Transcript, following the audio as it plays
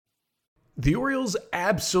The Orioles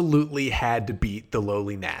absolutely had to beat the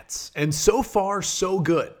lowly Nats, and so far, so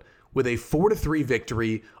good, with a 4-3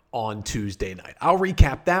 victory on Tuesday night. I'll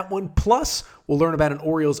recap that one, plus we'll learn about an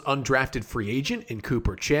Orioles undrafted free agent in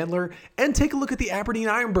Cooper Chandler, and take a look at the Aberdeen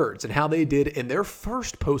Ironbirds and how they did in their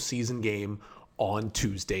first postseason game on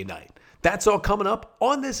Tuesday night. That's all coming up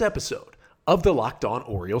on this episode of the Locked On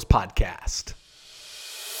Orioles podcast.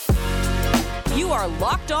 You are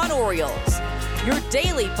Locked On Orioles, your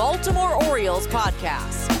daily Baltimore Orioles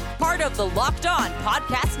podcast. Part of the Locked On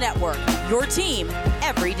Podcast Network, your team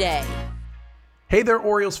every day. Hey there,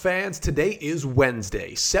 Orioles fans. Today is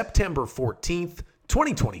Wednesday, September 14th,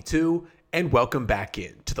 2022, and welcome back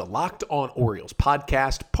in to the Locked On Orioles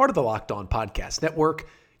podcast, part of the Locked On Podcast Network,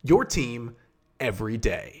 your team every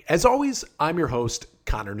day. As always, I'm your host,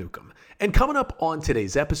 Connor Newcomb. And coming up on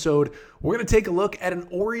today's episode, we're going to take a look at an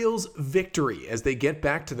Orioles victory as they get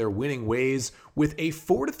back to their winning ways with a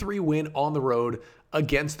 4-3 win on the road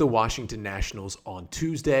against the Washington Nationals on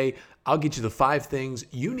Tuesday. I'll get you the 5 things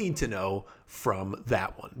you need to know from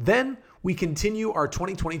that one. Then we continue our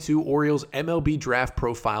 2022 Orioles MLB Draft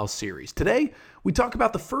Profile series. Today, we talk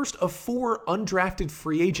about the first of 4 undrafted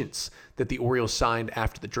free agents that the Orioles signed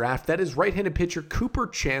after the draft. That is right-handed pitcher Cooper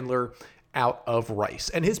Chandler out of Rice.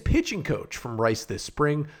 And his pitching coach from Rice this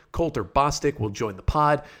spring, Colter Bostic, will join the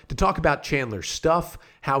pod to talk about Chandler's stuff,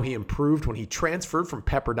 how he improved when he transferred from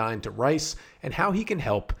Pepperdine to Rice, and how he can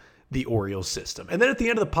help the Orioles system. And then at the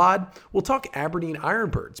end of the pod, we'll talk Aberdeen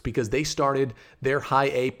Ironbirds because they started their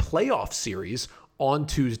High A playoff series on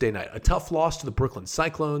Tuesday night. A tough loss to the Brooklyn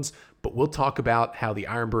Cyclones, but we'll talk about how the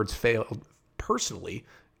Ironbirds failed personally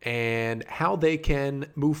and how they can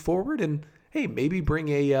move forward and hey, maybe bring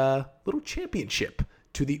a little championship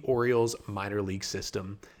to the Orioles minor league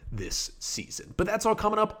system this season. But that's all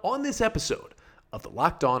coming up on this episode of the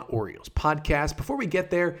Locked On Orioles podcast. Before we get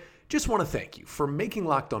there, just want to thank you for making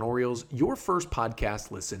Locked On Orioles your first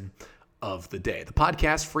podcast listen of the day. The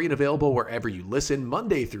podcast free and available wherever you listen,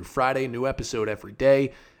 Monday through Friday, new episode every day.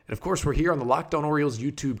 And of course, we're here on the Locked On Orioles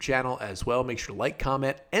YouTube channel as well. Make sure to like,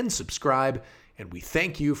 comment, and subscribe. And we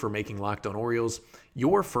thank you for making Locked On Orioles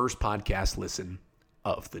your first podcast listen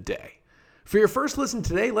of the day. For your first listen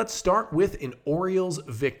today, let's start with an Orioles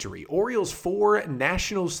victory. Orioles 4,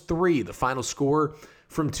 Nationals 3, the final score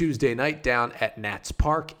from Tuesday night down at Nats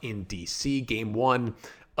Park in D.C. Game 1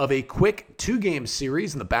 of a quick 2-game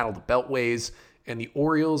series in the Battle of the Beltways. And the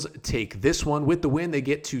Orioles take this one. With the win, they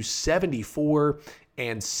get to 74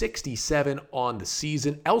 and 67 on the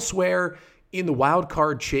season. Elsewhere, in the wild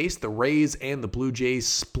card chase, the Rays and the Blue Jays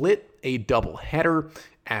split a doubleheader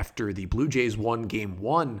after the Blue Jays won Game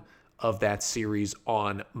 1 of that series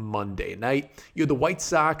on Monday night. You had the White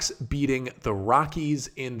Sox beating the Rockies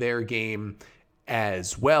in their game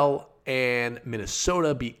as well, and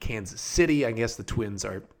Minnesota beat Kansas City. I guess the Twins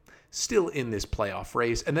are still in this playoff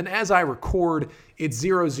race. And then as I record, it's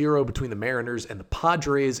 0-0 between the Mariners and the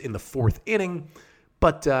Padres in the 4th inning,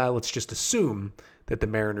 but let's just assume that the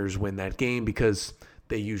Mariners win that game because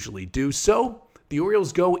they usually do. So the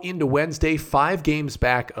Orioles go into Wednesday 5 games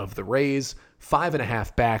back of the Rays,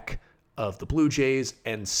 5.5 back of the Blue Jays,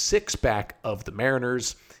 and 6 back of the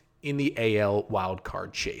Mariners in the AL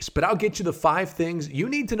wildcard chase. But I'll get you the 5 things you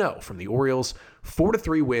need to know from the Orioles'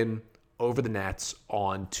 4-3 win over the Nats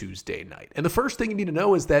on Tuesday night. And the first thing you need to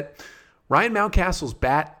know is that Ryan Mountcastle's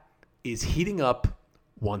bat is heating up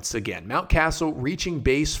once again. Mountcastle reaching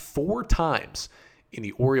base 4 times in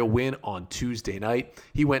the Oriole win on Tuesday night.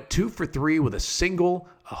 He went 2 for 3 with a single,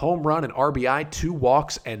 a home run, an RBI, 2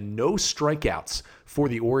 walks, and no strikeouts for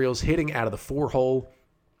the Orioles, hitting out of the 4-hole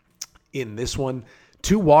in this one.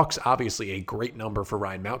 2 walks, obviously a great number for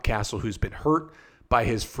Ryan Mountcastle, who's been hurt by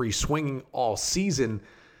his free swinging all season.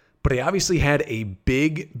 But he obviously had a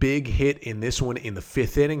big hit in this one in the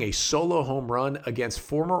 5th inning, a solo home run against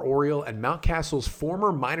former Oriole and Mountcastle's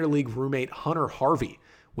former minor league roommate Hunter Harvey,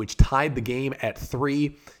 which tied the game at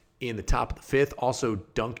 3 in the top of the 5th. Also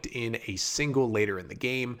dunked in a single later in the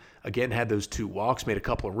game. Again, had those 2 walks, made a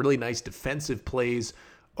couple of really nice defensive plays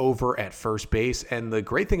over at first base. And the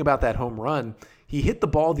great thing about that home run, he hit the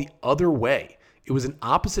ball the other way. It was an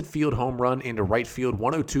opposite field home run into right field,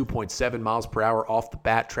 102.7 miles per hour off the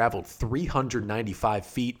bat, traveled 395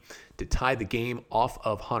 feet to tie the game off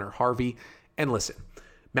of Hunter Harvey. And listen,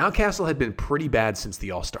 Mountcastle had been pretty bad since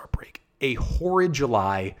the All-Star break. A horrid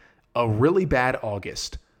July, a really bad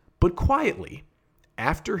August, but quietly,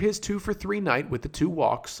 after his 2 for 3 night with the 2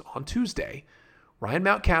 walks on Tuesday, Ryan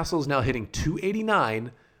Mountcastle is now hitting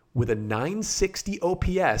 .289 with a .960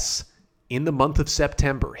 OPS in the month of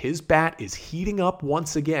September. His bat is heating up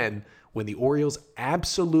once again when the Orioles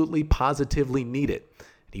absolutely positively need it.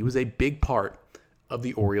 He was a big part of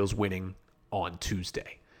the Orioles winning on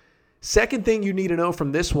Tuesday. Second thing you need to know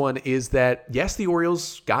from this one is that, yes, the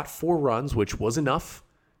Orioles got 4 runs, which was enough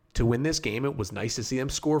to win this game. It was nice to see them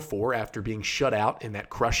score 4 after being shut out in that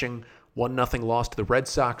crushing 1-0 loss to the Red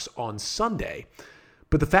Sox on Sunday.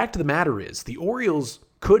 But the fact of the matter is, the Orioles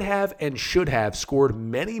could have and should have scored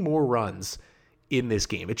many more runs in this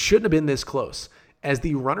game. It shouldn't have been this close, as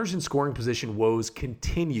the runners in scoring position woes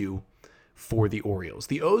continue for the Orioles.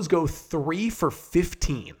 The O's go 3 for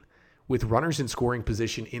 15 with runners in scoring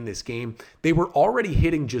position in this game. They were already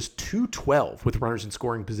hitting just .212 with runners in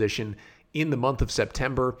scoring position in the month of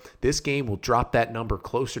September. This game will drop that number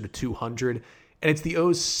closer to 200, and it's the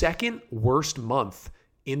O's second worst month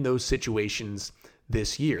in those situations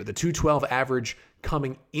this year. The .212 average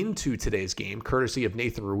coming into today's game, courtesy of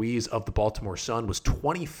Nathan Ruiz of the Baltimore Sun, was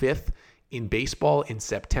 25th in baseball in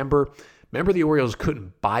September. Remember, the Orioles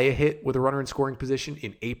couldn't buy a hit with a runner in scoring position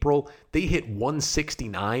in April. They hit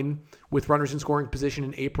 169 with runners in scoring position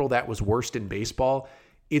in April. That was worst in baseball.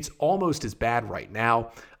 It's almost as bad right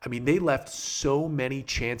now. I mean, they left so many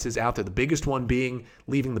chances out there. The biggest one being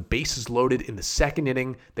leaving the bases loaded in the second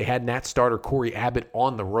inning. They had Nats starter Corey Abbott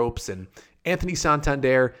on the ropes, and Anthony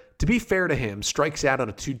Santander, to be fair to him, strikes out on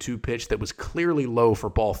a 2-2 pitch that was clearly low for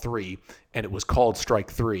ball 3, and it was called strike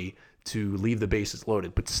 3 to leave the bases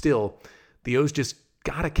loaded. But still, the O's just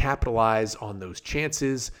got to capitalize on those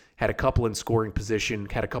chances. Had a couple in scoring position,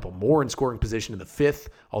 had a couple more in scoring position in the 5th,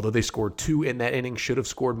 although they scored 2 in that inning, should have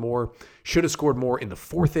scored more. Should have scored more in the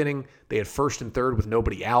 4th inning. They had 1st and 3rd with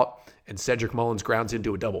nobody out, and Cedric Mullins grounds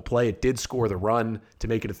into a double play. It did score the run to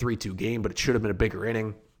make it a 3-2 game, but it should have been a bigger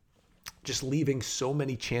inning. Just leaving so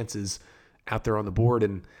many chances out there on the board,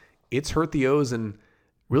 and it's hurt the O's. And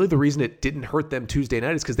really the reason it didn't hurt them Tuesday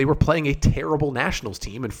night is because they were playing a terrible Nationals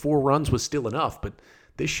team, and 4 runs was still enough. But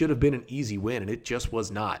this should have been an easy win, and it just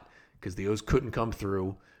was not, because the O's couldn't come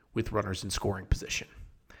through with runners in scoring position.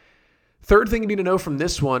 Third thing you need to know from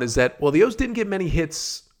this one is that, well, the O's didn't get many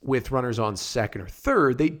hits with runners on second or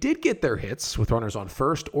third. They did get their hits with runners on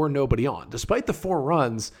first or nobody on. Despite the 4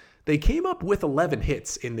 runs, they came up with 11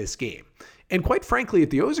 hits in this game. And quite frankly,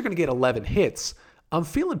 if the O's are going to get 11 hits, I'm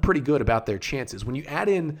feeling pretty good about their chances. When you add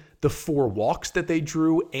in the 4 walks that they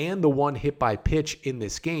drew and the 1 hit by pitch in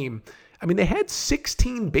this game, I mean, they had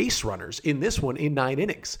 16 base runners in this one in 9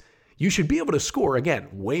 innings. You should be able to score, again,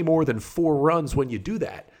 way more than 4 runs when you do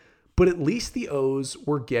that. But at least the O's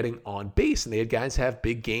were getting on base, and they had guys have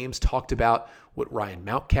big games. Talked about what Ryan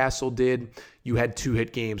Mountcastle did. You had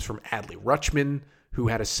 2-hit games from Adley Rutschman, who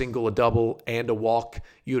had a single, a double, and a walk.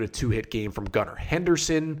 You had a 2-hit game from Gunnar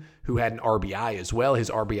Henderson, who had an RBI as well. His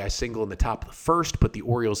RBI single in the top of the 1st put the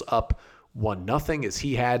Orioles up 1-0 as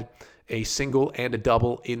he had a single and a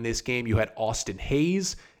double in this game. You had Austin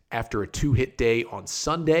Hayes after a 2-hit day on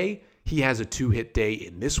Sunday. He has a 2-hit day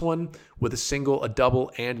in this one with a single, a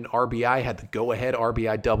double, and an RBI. Had the go-ahead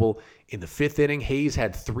RBI double in the 5th inning. Hayes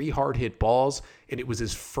had 3 hard-hit balls, and it was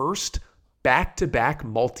his first back-to-back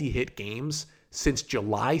multi-hit games since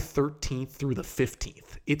July 13th through the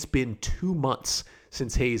 15th. It's been 2 months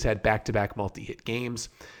since Hayes had back-to-back multi-hit games.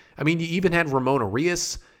 I mean, you even had Ramon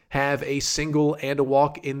Arias have a single and a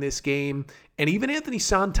walk in this game. And even Anthony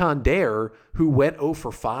Santander, who went 0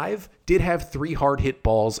 for 5, did have 3 hard-hit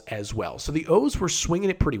balls as well. So the O's were swinging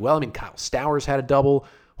it pretty well. I mean, Kyle Stowers had a double.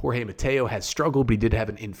 Jorge Mateo has struggled, but he did have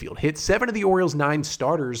an infield hit. 7 of the Orioles' 9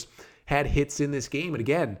 starters had hits in this game. And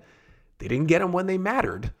again, they didn't get them when they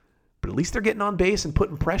mattered, but at least they're getting on base and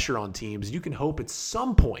putting pressure on teams. You can hope at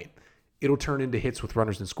some point it'll turn into hits with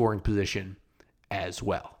runners in scoring position as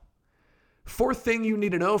well. Fourth thing you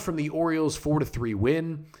need to know from the Orioles' 4-3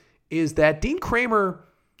 win is that Dean Kremer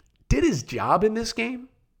did his job in this game,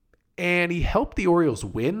 and he helped the Orioles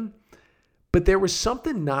win, but there was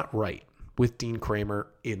something not right with Dean Kremer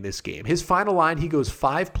in this game. His final line, he goes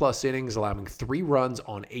 5+ innings, allowing 3 runs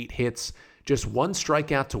on 8 hits, just 1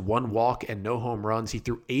 strikeout to 1 walk and no home runs. He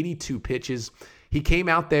threw 82 pitches. He came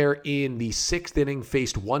out there in the 6th inning,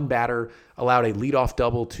 faced 1 batter, allowed a leadoff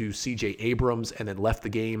double to C.J. Abrams, and then left the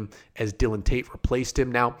game as Dylan Tate replaced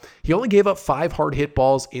him. Now, he only gave up 5 hard hit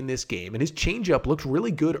balls in this game, and his changeup looked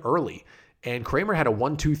really good early. And Kremer had a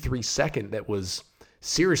 1-2-3 second that was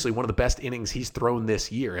seriously one of the best innings he's thrown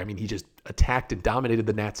this year. I mean, he just attacked and dominated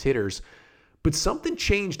the Nats hitters. But something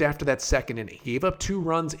changed after that 2nd inning. He gave up 2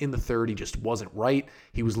 runs in the 3rd. He just wasn't right.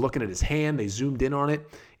 He was looking at his hand. They zoomed in on it.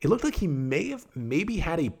 It looked like he maybe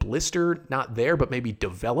had a blister, not there, but maybe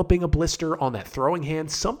developing a blister on that throwing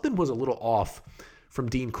hand. Something was a little off from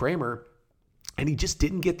Dean Kremer, and he just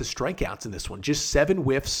didn't get the strikeouts in this one. Just 7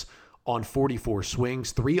 whiffs on 44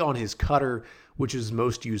 swings, 3 on his cutter, which is his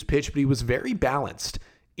most used pitch, but he was very balanced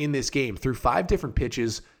in this game through 5 different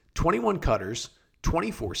pitches, 21 cutters,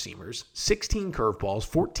 24 seamers, 16 curveballs,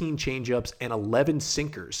 14 changeups, and 11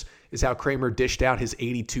 sinkers is how Kramer dished out his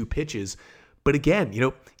 82 pitches. But again,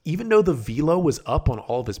 even though the velo was up on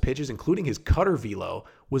all of his pitches, including his cutter velo,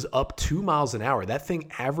 was up 2 miles an hour. That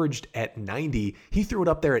thing averaged at 90. He threw it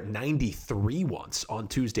up there at 93 once on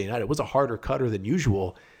Tuesday night. It was a harder cutter than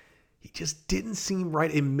usual. He just didn't seem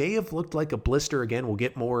right. It may have looked like a blister. Again, we'll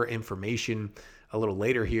get more information a little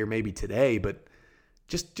later here, maybe today, but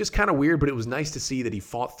just kind of weird. But it was nice to see that he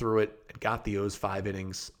fought through it and got the O's 5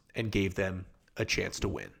 innings and gave them a chance to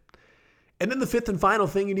win. And then the 5th and final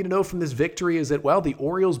thing you need to know from this victory is that, the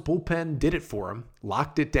Orioles bullpen did it for him,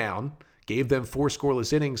 locked it down, gave them 4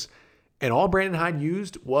 scoreless innings, and all Brandon Hyde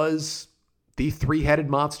used was the 3-headed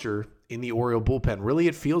monster in the Oriole bullpen. Really,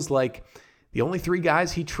 it feels like the only 3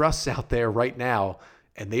 guys he trusts out there right now,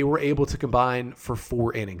 and they were able to combine for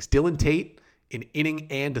 4 innings. Dylan Tate, an inning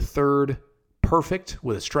and a third, perfect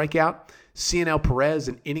with a strikeout. Cionel Perez,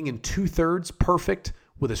 an inning and 2/3, perfect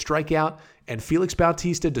with a strikeout. And Felix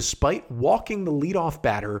Bautista, despite walking the leadoff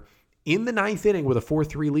batter in the 9th inning with a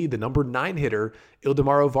 4-3 lead, the number 9 hitter,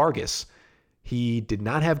 Ildemaro Vargas, he did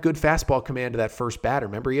not have good fastball command to that first batter.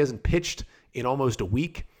 Remember, he hasn't pitched in almost a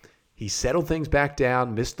week. He settled things back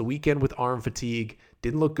down, missed the weekend with arm fatigue,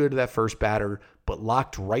 didn't look good to that first batter, but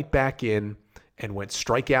locked right back in and went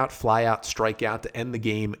strikeout, fly out, strikeout to end the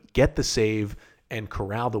game, get the save, and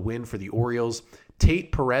corral the win for the Orioles.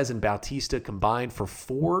 Tate, Perez, and Bautista combined for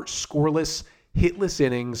 4 scoreless, hitless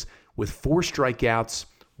innings with 4 strikeouts,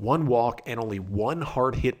 1 walk, and only 1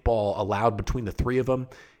 hard hit ball allowed between the 3 of them.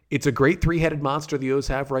 It's a great 3-headed monster the O's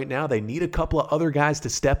have right now. They need a couple of other guys to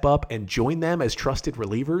step up and join them as trusted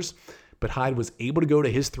relievers, but Hyde was able to go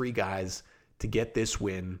to his 3 guys to get this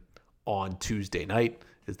win on Tuesday night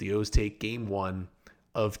as the O's take game 1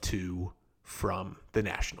 of 2 from the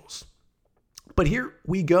Nationals. But here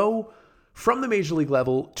we go from the major league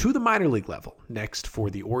level to the minor league level next for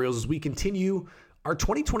the Orioles as we continue our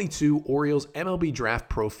 2022 Orioles MLB Draft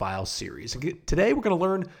Profile Series. And today we're going to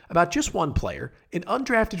learn about just one player, an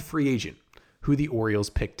undrafted free agent who the Orioles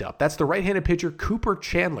picked up. That's the right-handed pitcher Cooper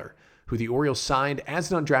Chandler, who the Orioles signed as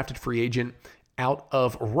an undrafted free agent out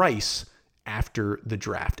of Rice after the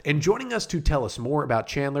draft. And joining us to tell us more about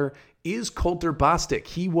Chandler is Colter Bostic.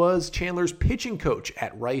 He was Chandler's pitching coach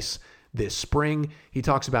at Rice this spring. He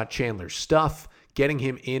talks about Chandler's stuff, getting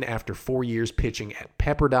him in after 4 years pitching at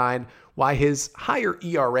Pepperdine, why his higher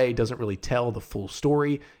ERA doesn't really tell the full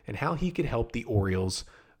story, and how he could help the Orioles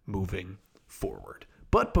moving forward.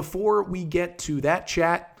 But before we get to that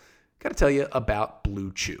chat, got to tell you about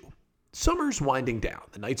Blue Chew. Summer's winding down.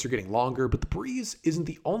 The nights are getting longer, but the breeze isn't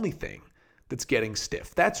the only thing that's getting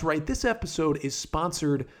stiff. That's right. This episode is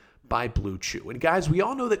sponsored by Blue Chew. And guys, we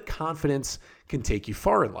all know that confidence can take you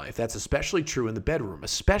far in life. That's especially true in the bedroom,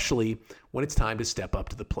 especially when it's time to step up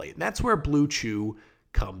to the plate. And that's where Blue Chew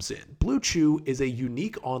comes in. Blue Chew is a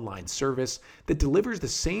unique online service that delivers the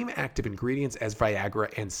same active ingredients as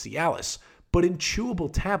Viagra and Cialis, but in chewable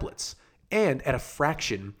tablets and at a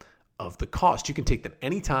fraction of the cost. You can take them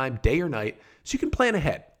anytime, day or night, so you can plan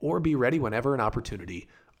ahead or be ready whenever an opportunity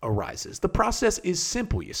arises. The process is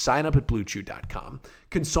simple. You sign up at BlueChew.com,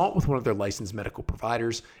 consult with one of their licensed medical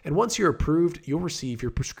providers, and once you're approved, you'll receive your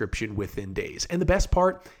prescription within days. And the best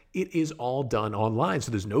part, it is all done online, so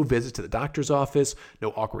there's no visit to the doctor's office, no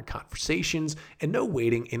awkward conversations, and no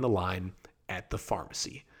waiting in the line at the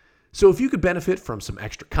pharmacy. So if you could benefit from some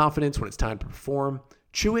extra confidence when it's time to perform,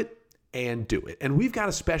 chew it and do it. And we've got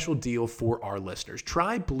a special deal for our listeners.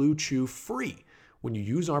 Try Blue Chew free when you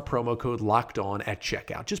use our promo code LOCKEDON at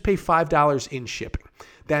checkout. Just pay $5 in shipping.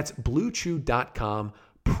 That's BlueChew.com,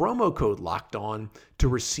 promo code LOCKEDON to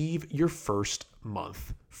receive your first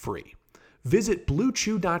month free. Visit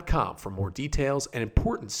BlueChew.com for more details and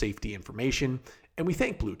important safety information, and we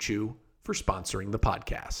thank Blue Chew for sponsoring the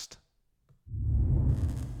podcast.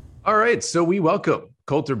 All right, so we welcome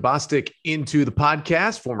Colter Bostic into the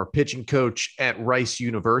podcast, former pitching coach at Rice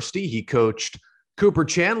University. He coached Cooper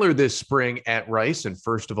Chandler this spring at Rice. And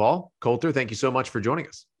first of all, Colter, thank you so much for joining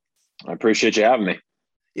us. I appreciate you having me.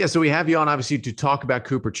 Yeah, so we have you on, obviously, to talk about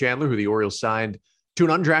Cooper Chandler, who the Orioles signed to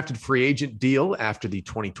an undrafted free agent deal after the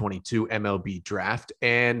 2022 MLB draft.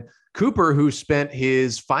 And Cooper, who spent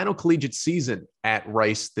his final collegiate season at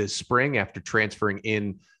Rice this spring after transferring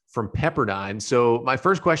in from Pepperdine. So my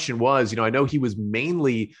first question was, I know he was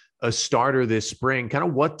mainly a starter this spring. Kind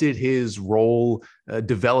of what did his role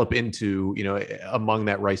develop into, among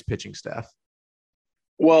that Rice pitching staff?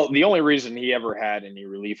 Well, the only reason he ever had any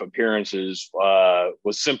relief appearances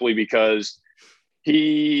was simply because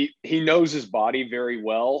He knows his body very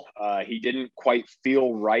well. He didn't quite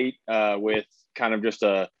feel right with kind of just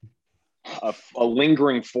a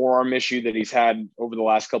lingering forearm issue that he's had over the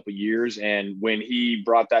last couple of years. And when he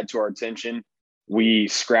brought that to our attention, we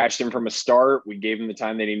scratched him from a start. We gave him the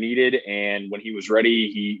time that he needed. And when he was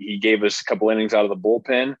ready, he gave us a couple innings out of the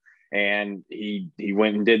bullpen, and he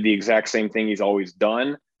went and did the exact same thing he's always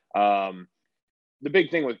done. The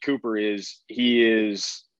big thing with Cooper is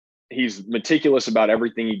he's meticulous about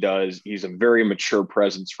everything he does. He's a very mature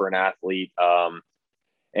presence for an athlete.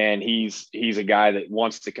 And he's a guy that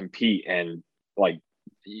wants to compete, and like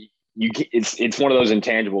it's one of those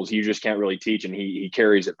intangibles you just can't really teach, and he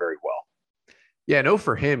carries it very well. Yeah, no,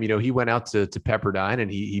 for him, he went out to Pepperdine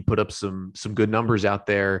and he put up some good numbers out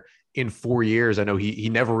there in 4 years. I know he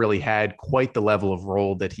never really had quite the level of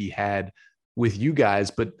role that he had with you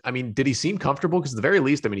guys, but I mean, did he seem comfortable? Because at the very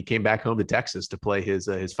least, I mean, he came back home to Texas to play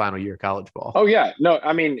his final year of college ball. Oh yeah, no,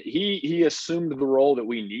 I mean, he assumed the role that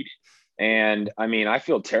we needed. And I mean, I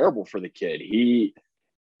feel terrible for the kid. He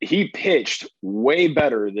pitched way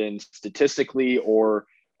better than statistically or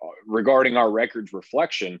regarding our records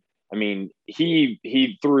reflection. I mean,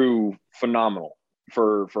 he threw phenomenal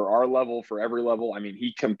for our level, for every level. I mean,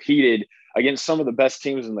 he competed against some of the best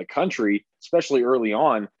teams in the country, especially early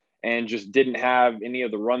on, and just didn't have any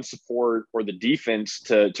of the run support or the defense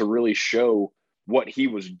to really show what he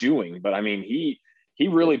was doing. But I mean, he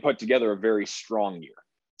really put together a very strong year.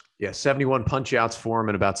 Yeah, 71 punch outs for him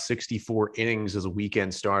and about 64 innings as a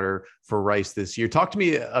weekend starter for Rice this year. Talk to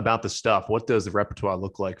me about the stuff. What does the repertoire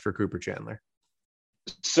look like for Cooper Chandler?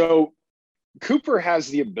 So Cooper has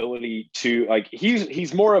the ability to, like,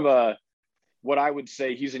 he's more of a, what I would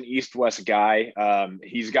say, he's an East-West guy.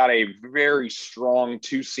 He's got a very strong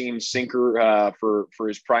two-seam sinker for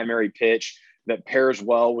his primary pitch that pairs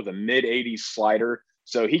well with a mid-80s slider.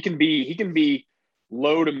 So he can be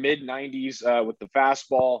low to mid-90s with the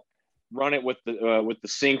fastball, run it with the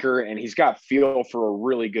sinker, and he's got feel for a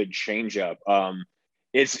really good changeup.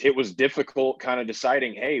 It was difficult kind of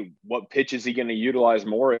deciding, hey, what pitch is he going to utilize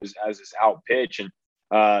more as his out pitch?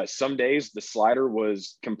 And some days the slider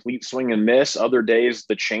was complete swing and miss. Other days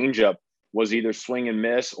the changeup was either swing and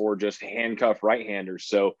miss or just handcuff right-handers.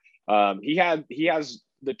 So he has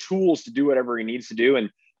the tools to do whatever he needs to do. And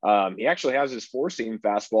he actually has his four-seam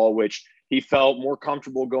fastball, which he felt more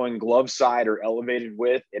comfortable going glove side or elevated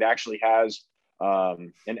with. It actually has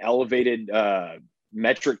an elevated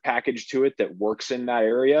metric package to it that works in that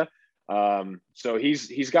area. So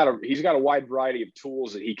he's got a wide variety of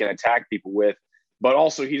tools that he can attack people with, but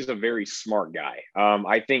also he's a very smart guy.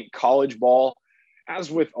 I think college ball, as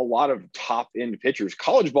with a lot of top end pitchers,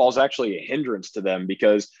 college ball is actually a hindrance to them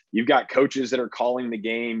because you've got coaches that are calling the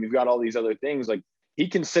game. You've got all these other things. Like, he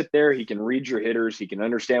can sit there, he can read your hitters, he can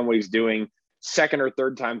understand what he's doing. Second or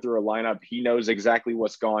third time through a lineup, he knows exactly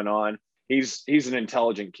what's going on. He's an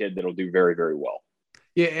intelligent kid that'll do very, very well.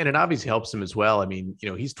 Yeah, and it obviously helps him as well. I mean,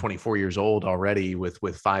 he's 24 years old already with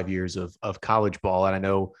 5 years of college ball. And I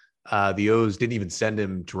know the O's didn't even send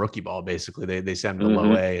him to rookie ball, basically. They sent him to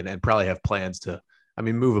low A and probably have plans to,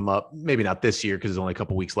 move him up. Maybe not this year because there's only a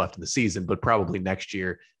couple weeks left in the season, but probably next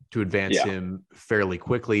year to advance him fairly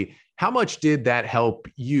quickly. How much did that help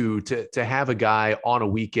you to have a guy on a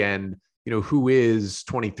weekend, who is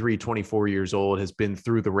 23, 24 years old, has been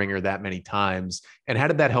through the ringer that many times? And how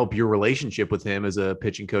did that help your relationship with him as a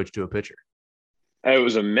pitching coach to a pitcher? It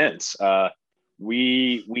was immense.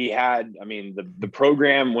 We had, the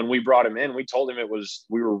program, when we brought him in, we told him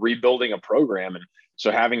we were rebuilding a program. And so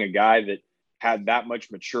having a guy that had that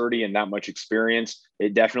much maturity and that much experience,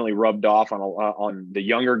 it definitely rubbed off on the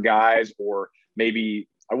younger guys, or maybe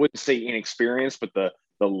I wouldn't say inexperienced, but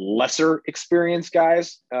the lesser experienced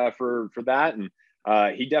guys for that. And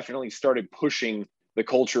he definitely started pushing the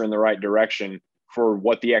culture in the right direction for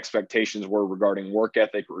what the expectations were regarding work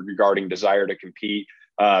ethic, regarding desire to compete.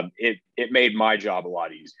 It made my job a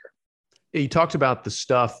lot easier. You talked about the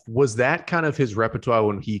stuff. Was that kind of his repertoire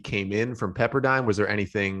when he came in from Pepperdine? Was there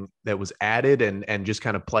anything that was added and just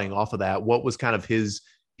kind of playing off of that? What was kind of his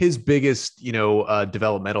biggest,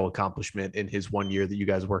 developmental accomplishment in his 1 year that you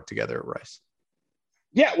guys worked together at Rice?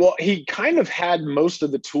 Yeah, well, he kind of had most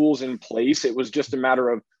of the tools in place. It was just a matter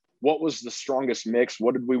of what was the strongest mix?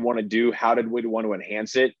 What did we want to do? How did we want to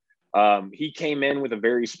enhance it? He came in with a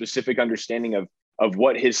very specific understanding of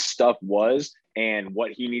what his stuff was and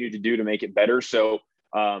what he needed to do to make it better. So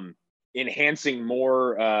enhancing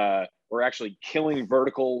more or actually killing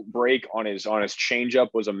vertical break on his changeup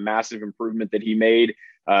was a massive improvement that he made.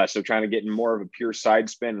 So trying to get in more of a pure side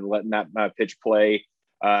spin and letting that pitch play.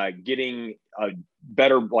 getting a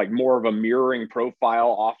better, like more of a mirroring profile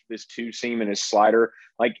off of his two seam and his slider.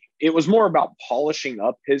 Like it was more about polishing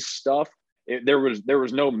up his stuff. There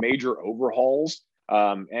was no major overhauls.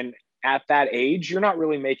 And at that age, you're not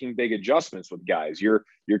really making big adjustments with guys. You're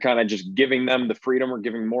kind of just giving them the freedom or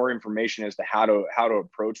giving more information as to how to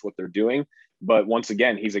approach what they're doing. But once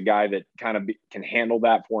again, he's a guy that kind of can handle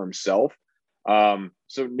that for himself.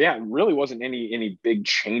 So yeah, it really wasn't any big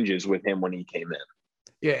changes with him when he came in.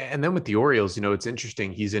 Yeah, and then with the Orioles, it's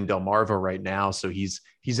interesting. He's in Delmarva right now, so he's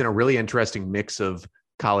in a really interesting mix of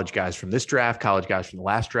college guys from this draft, college guys from the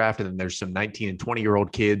last draft, and then there's some 19 and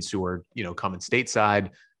 20-year-old kids who are coming stateside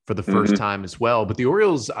for the first time as well. But the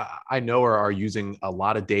Orioles, I know, are using a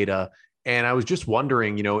lot of data, and I was just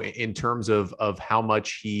wondering, in terms of how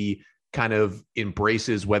much he kind of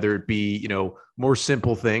embraces, whether it be, more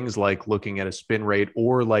simple things like looking at a spin rate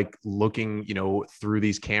or like looking, through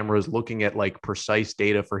these cameras, looking at like precise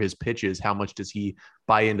data for his pitches. How much does he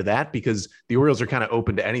buy into that? Because the Orioles are kind of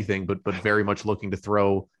open to anything, but very much looking to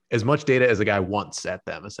throw as much data as a guy wants at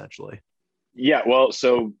them, essentially. Yeah. Well,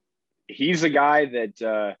 so he's a guy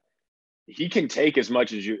that he can take as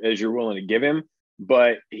much as you're willing to give him,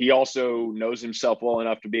 but he also knows himself well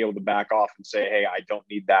enough to be able to back off and say, hey, I don't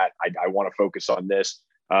need that. I want to focus on this,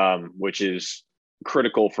 which is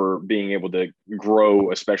critical for being able to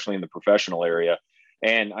grow, especially in the professional area.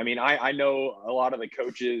 And I mean, I know a lot of the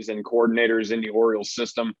coaches and coordinators in the Orioles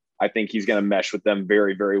system. I think he's going to mesh with them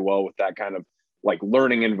very, very well with that kind of like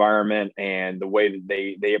learning environment and the way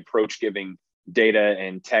that they approach giving data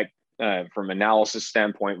and tech from analysis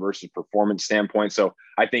standpoint versus performance standpoint. So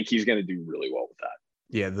I think he's going to do really well with that.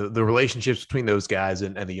 Yeah, the relationships between those guys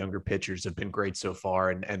and the younger pitchers have been great so far.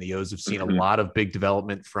 And the O's have seen a lot of big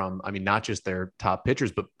development from, I mean, not just their top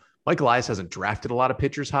pitchers, but Mike Elias hasn't drafted a lot of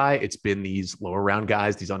pitchers high. It's been these lower round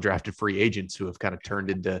guys, these undrafted free agents who have kind of turned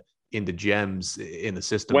into gems in the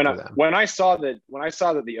system for them. When I saw that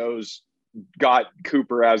the O's got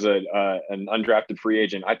Cooper as an undrafted free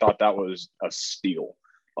agent, I thought that was a steal.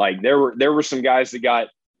 Like there were some guys that got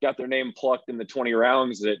their name plucked in the 20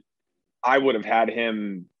 rounds that I would have had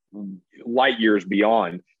him light years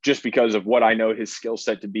beyond just because of what I know his skill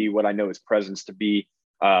set to be, what I know his presence to be.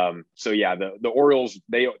 So yeah, the Orioles,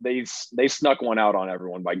 they snuck one out on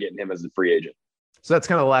everyone by getting him as the free agent. So that's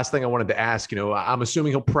kind of the last thing I wanted to ask. I'm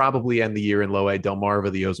assuming he'll probably end the year in low A.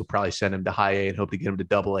 Delmarva. The O's will probably send him to high A and hope to get him to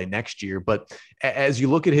double A next year. But as you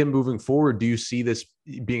look at him moving forward, do you see this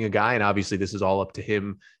being a guy, and obviously this is all up to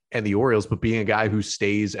him and the Orioles, but being a guy who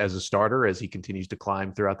stays as a starter as he continues to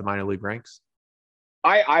climb throughout the minor league ranks?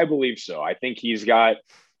 I believe so. I think he's got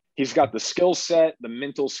the skill set, the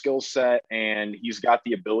mental skill set, and he's got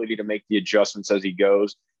the ability to make the adjustments as he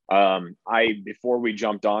goes. Before we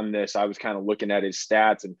jumped on this, I was kind of looking at his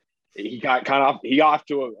stats, and he got off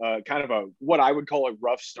to a what I would call a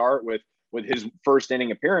rough start with his first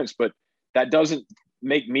inning appearance, but that doesn't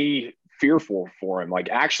make me fearful for him. Like,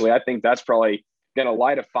 actually, I think that's probably going to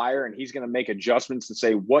light a fire, and he's going to make adjustments and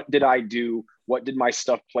say, what did I do? What did my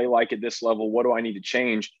stuff play like at this level? What do I need to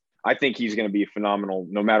change? I think he's going to be phenomenal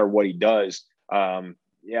no matter what he does.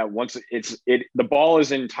 Once the ball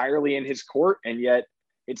is entirely in his court, and yet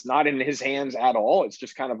it's not in his hands at all. It's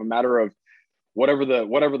just kind of a matter of whatever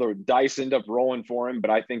the dice end up rolling for him.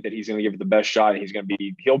 But I think that he's going to give it the best shot,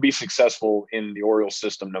 and he'll be successful in the Orioles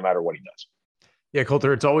system no matter what he does. Yeah,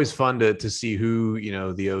 Colter, it's always fun to see who,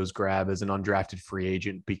 the O's grab as an undrafted free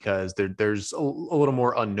agent, because there's a little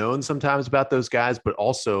more unknown sometimes about those guys, but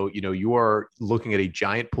also, you are looking at a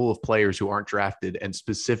giant pool of players who aren't drafted and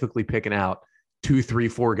specifically picking out 2, 3,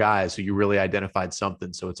 4 guys who you really identified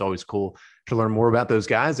something. So it's always cool to learn more about those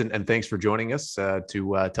guys. And thanks for joining us to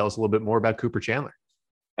tell us a little bit more about Cooper Chandler.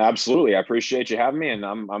 Absolutely. I appreciate you having me, and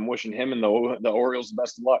I'm wishing him and the Orioles the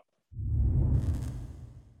best of luck.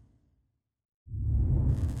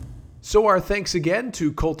 So our thanks again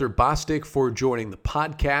to Colter Bostic for joining the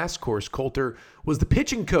podcast. Of course, Colter was the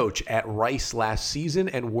pitching coach at Rice last season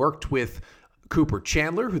and worked with Cooper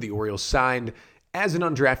Chandler, who the Orioles signed as an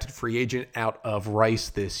undrafted free agent out of Rice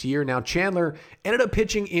this year. Now, Chandler ended up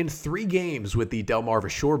pitching in 3 games with the Delmarva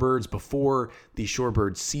Shorebirds before the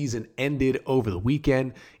Shorebirds season ended over the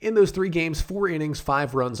weekend. In those 3 games, 4 innings,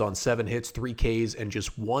 5 runs on 7 hits, 3 Ks, and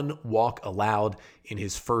just 1 walk allowed in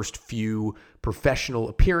his first few professional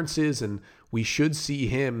appearances. And we should see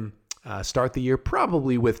him start the year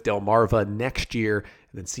probably with Delmarva next year,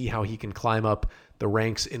 and then see how he can climb up the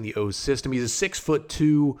ranks in the O's system. He's a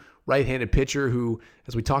 6'2" right-handed pitcher who,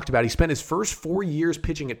 as we talked about, he spent his first 4 years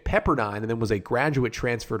pitching at Pepperdine and then was a graduate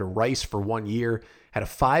transfer to Rice for 1 year, had a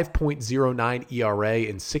 5.09 ERA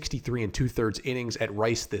in 63 2/3 innings at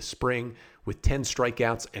Rice this spring with 10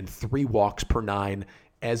 strikeouts and 3 walks per 9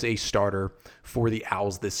 as a starter for the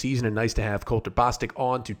Owls this season. And nice to have Colter Bostic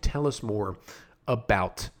on to tell us more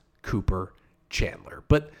about Cooper Chandler.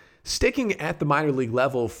 But sticking at the minor league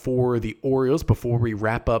level for the Orioles before we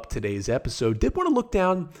wrap up today's episode, did want to look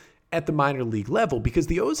down at the minor league level because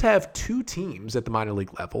the O's have 2 teams at the minor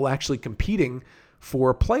league level actually competing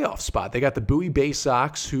for a playoff spot. They got the Bowie Bay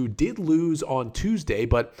Sox, who did lose on Tuesday,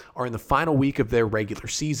 but are in the final week of their regular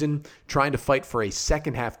season, trying to fight for a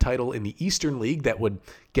second-half title in the Eastern League that would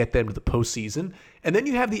get them to the postseason. And then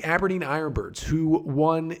you have the Aberdeen Ironbirds, who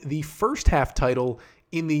won the first-half title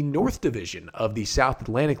in the North Division of the South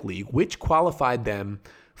Atlantic League, which qualified them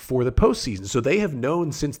for the postseason. So they have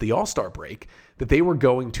known since the All-Star break that they were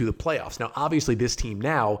going to the playoffs. Now, obviously, this team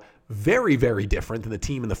now, very, very different than the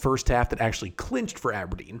team in the first half that actually clinched for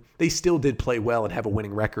Aberdeen. They still did play well and have a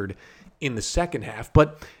winning record in the second half,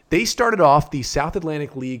 but they started off the South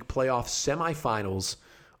Atlantic League playoff semifinals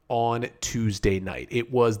on Tuesday night.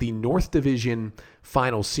 It was the North Division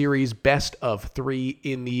Final Series, best of 3.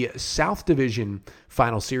 In the South Division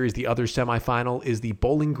Final Series, the other semifinal is the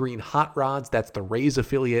Bowling Green Hot Rods. That's the Rays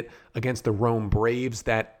affiliate against the Rome Braves.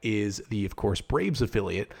 That is the, of course, Braves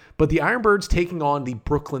affiliate. But the Ironbirds taking on the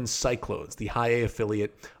Brooklyn Cyclones, the High A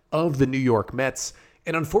affiliate of the New York Mets,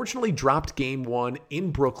 and unfortunately dropped Game 1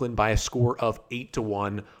 in Brooklyn by a score of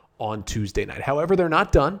 8-1 on Tuesday night. However, they're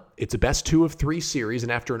not done. It's a best 2 of 3 series,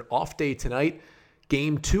 and after an off day tonight,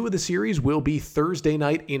 Game 2 of the series will be Thursday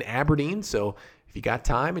night in Aberdeen. So if you got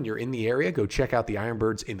time and you're in the area, go check out the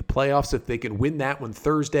Ironbirds in the playoffs. If they can win that one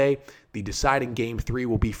Thursday, the deciding Game 3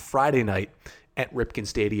 will be Friday night at Ripken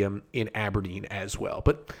Stadium in Aberdeen as well.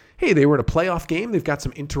 But hey, they were in a playoff game. They've got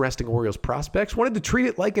some interesting Orioles prospects. Wanted to treat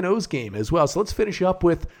it like an O's game as well. So let's finish up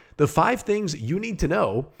with the 5 things you need to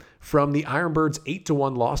know from the Ironbirds'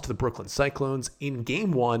 8-1 loss to the Brooklyn Cyclones in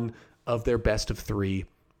Game 1 of their best of 3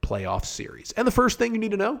 playoff series. And the first thing you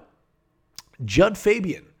need to know, Jud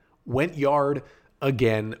Fabian went yard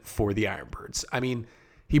again for the Ironbirds. I mean,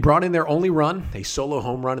 he brought in their only run, a solo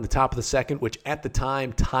home run in the top of the second, which at the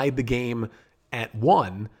time tied the game at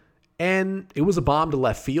 1. And it was a bomb to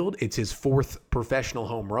left field. It's his 4th professional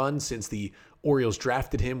home run since the Orioles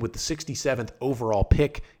drafted him with the 67th overall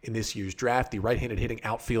pick in this year's draft, the right-handed hitting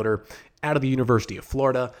outfielder out of the University of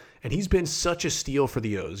Florida. And he's been such a steal for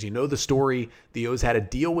the O's. You know the story. The O's had a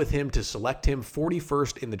deal with him to select him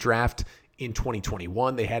 41st in the draft in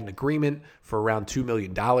 2021. They had an agreement for around $2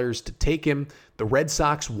 million to take him. The Red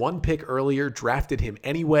Sox, 1 pick earlier, drafted him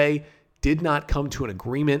anyway, did not come to an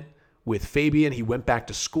agreement with Fabian. He went back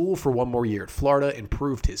to school for 1 more year at Florida,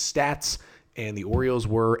 improved his stats, and the Orioles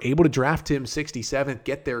were able to draft him 67th,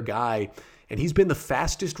 get their guy. And he's been the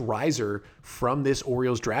fastest riser from this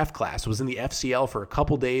Orioles draft class. Was in the FCL for a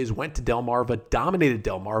couple days, went to Delmarva, dominated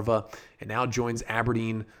Delmarva, and now joins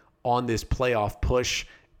Aberdeen on this playoff push.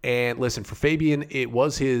 And listen, for Fabian, it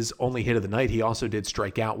was his only hit of the night. He also did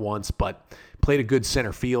strike out once, but played a good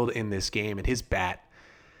center field in this game. And his bat,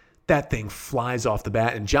 that thing flies off the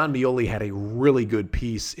bat. And John Mioli had a really good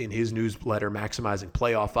piece in his newsletter, Maximizing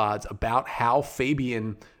Playoff Odds, about how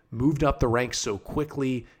Fabian moved up the ranks so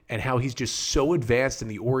quickly and how he's just so advanced in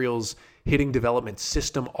the Orioles hitting development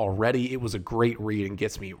system already. It was a great read and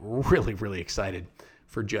gets me really, really excited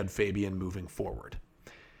for Jud Fabian moving forward.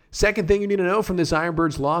 Second thing you need to know from this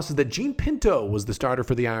Ironbirds loss is that Gene Pinto was the starter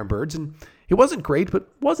for the Ironbirds, and it wasn't great, but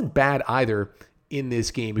wasn't bad either in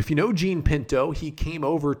this game. If you know Gene Pinto, he came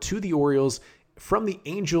over to the Orioles from the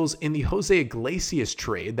Angels in the Jose Iglesias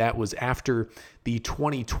trade. That was after the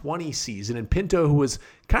 2020 season. And Pinto, who was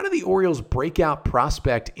kind of the Orioles' breakout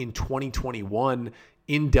prospect in 2021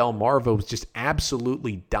 in Delmarva, was just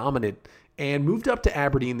absolutely dominant and moved up to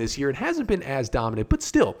Aberdeen this year. It hasn't been as dominant, but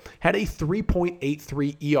still had a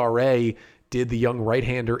 3.83 ERA, did the young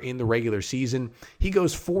right-hander in the regular season. He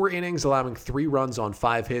goes 4 innings, allowing 3 runs on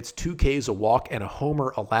 5 hits, 2 Ks, a walk, and a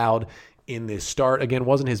homer allowed in this start. Again,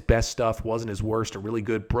 wasn't his best stuff, wasn't his worst, a really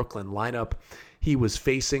good Brooklyn lineup he was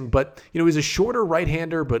facing. But, he's a shorter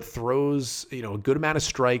right-hander, but throws, a good amount of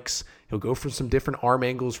strikes. He'll go for some different arm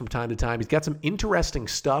angles from time to time. He's got some interesting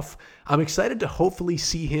stuff. I'm excited to hopefully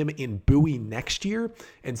see him in Bowie next year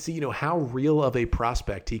and see, how real of a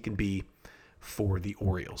prospect he can be for the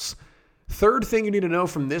Orioles. Third thing you need to know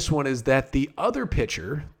from this one is that the other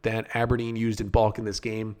pitcher that Aberdeen used in bulk in this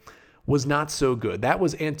game was not so good. That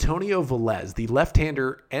was Antonio Velez. The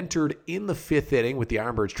left-hander entered in the 5th inning with the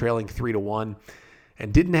Ironbirds trailing 3-1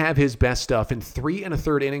 and didn't have his best stuff. In 3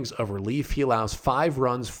 1/3 innings of relief, he allows 5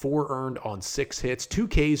 runs, 4 earned on 6 hits, 2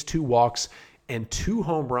 Ks, 2 walks, and 2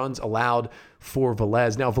 home runs allowed for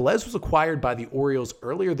Velez. Now, Velez was acquired by the Orioles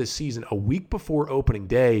earlier this season, a week before opening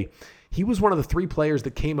day. He was one of the 3 players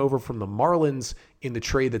that came over from the Marlins in the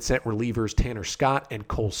trade that sent relievers Tanner Scott and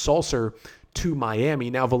Cole Sulser to Miami.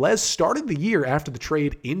 Now, Velez started the year after the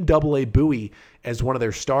trade in Double-A Bowie as one of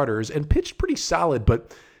their starters and pitched pretty solid,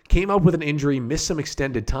 but came up with an injury, missed some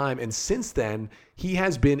extended time, and since then, he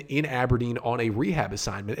has been in Aberdeen on a rehab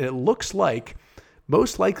assignment. And it looks like,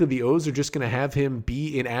 most likely, the O's are just going to have him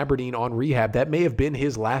be in Aberdeen on rehab. That may have been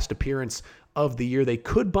his last appearance of the year. They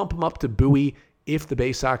could bump him up to Bowie if the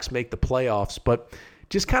Bay Sox make the playoffs, but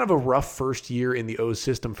just kind of a rough first year in the O's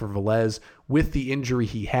system for Velez with the injury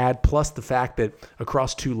he had, plus the fact that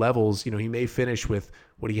across 2 levels, he may finish with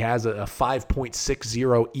what he has, a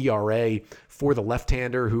 5.60 ERA for the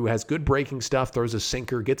left-hander who has good breaking stuff, throws a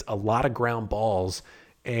sinker, gets a lot of ground balls.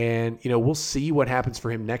 And, we'll see what happens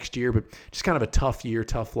for him next year, but just kind of a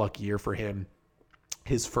tough luck year for him,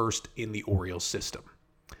 his first in the Orioles system.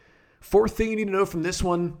 Fourth thing you need to know from this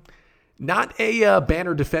one, not a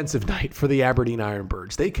banner defensive night for the Aberdeen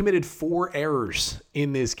Ironbirds. They committed 4 errors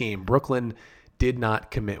in this game. Brooklyn did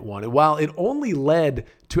not commit one. And while it only led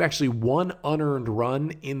to actually 1 unearned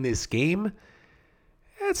run in this game,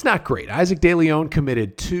 that's not great. Isaac De Leon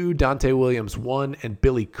committed 2, Dante Williams 1, and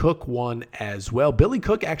Billy Cook 1 as well. Billy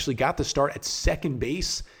Cook actually got the start at second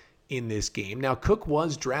base in this game. Now, Cook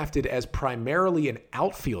was drafted as primarily an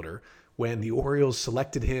outfielder when the Orioles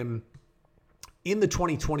selected him in the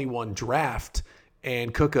 2021 draft,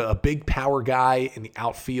 and Cook, a big power guy in the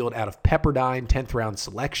outfield out of Pepperdine, 10th round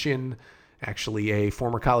selection, actually a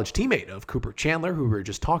former college teammate of Cooper Chandler, who we were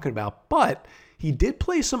just talking about, but he did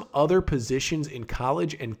play some other positions in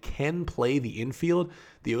college and can play the infield.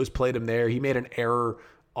 The O's played him there. He made an error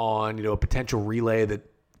on, a potential relay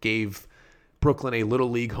that gave Brooklyn a little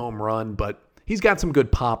league home run, but he's got some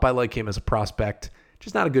good pop. I like him as a prospect.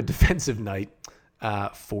 Just not a good defensive night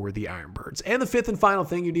for the Ironbirds. And the fifth and final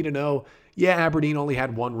thing you need to know, Aberdeen only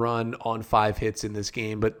had 1 run on 5 hits in this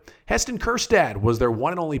game, but Heston Kjerstad was their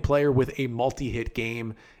one and only player with a multi-hit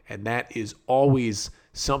game, and that is always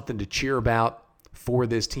something to cheer about for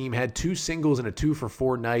this team. Had 2 singles and a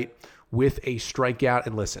 2-for-4 night with a strikeout.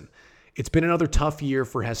 And listen, it's been another tough year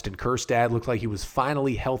for Heston Kjerstad. Looked like he was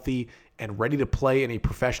finally healthy and ready to play in a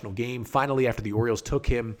professional game. Finally, after the Orioles took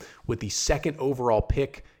him with the 2nd overall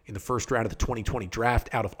pick in the first round of the 2020 draft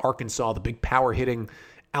out of Arkansas, the big power hitting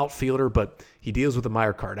outfielder, but he deals with a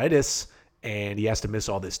myocarditis and he has to miss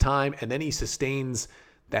all this time. And then he sustains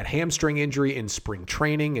that hamstring injury in spring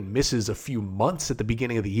training and misses a few months at the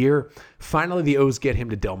beginning of the year. Finally, the O's get him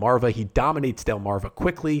to Delmarva. He dominates Delmarva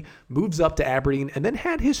quickly, moves up to Aberdeen, and then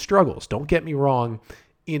had his struggles, don't get me wrong,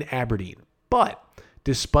 in Aberdeen. But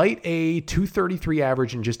despite a .233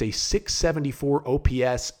 average and just a .674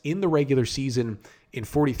 OPS in the regular season in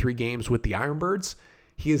 43 games with the Ironbirds,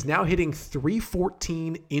 he is now hitting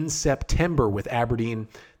 .314 in September with Aberdeen.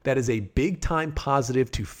 That is a big-time positive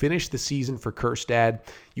to finish the season for Kjerstad.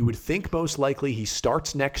 You would think most likely he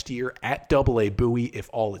starts next year at Double-A Bowie if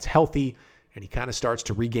all is healthy, and he kind of starts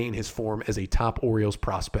to regain his form as a top Orioles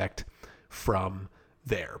prospect from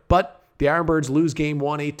there. But the Ironbirds lose Game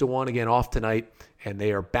 1, 8-1, again off tonight, and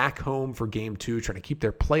they are back home for Game 2, trying to keep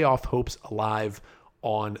their playoff hopes alive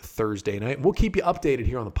on Thursday night. We'll keep you updated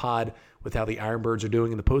here on the pod with how the Ironbirds are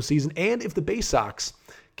doing in the postseason and if the Bay Sox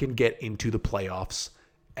can get into the playoffs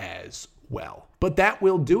as well. But that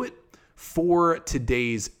will do it for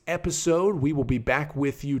today's episode. We will be back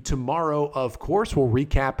with you tomorrow, of course. We'll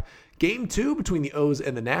recap Game 2 between the O's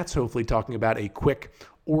and the Nats, hopefully talking about a quick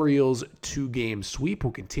Orioles 2-game sweep.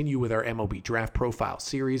 We'll continue with our MLB Draft Profile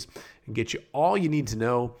series and get you all you need to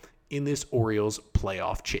know in this Orioles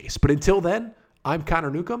playoff chase. But until then, I'm Connor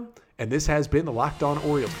Newcomb, and this has been the Locked On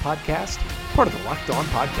Orioles podcast, part of the Locked On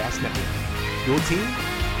Podcast Network. Your team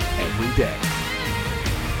every day.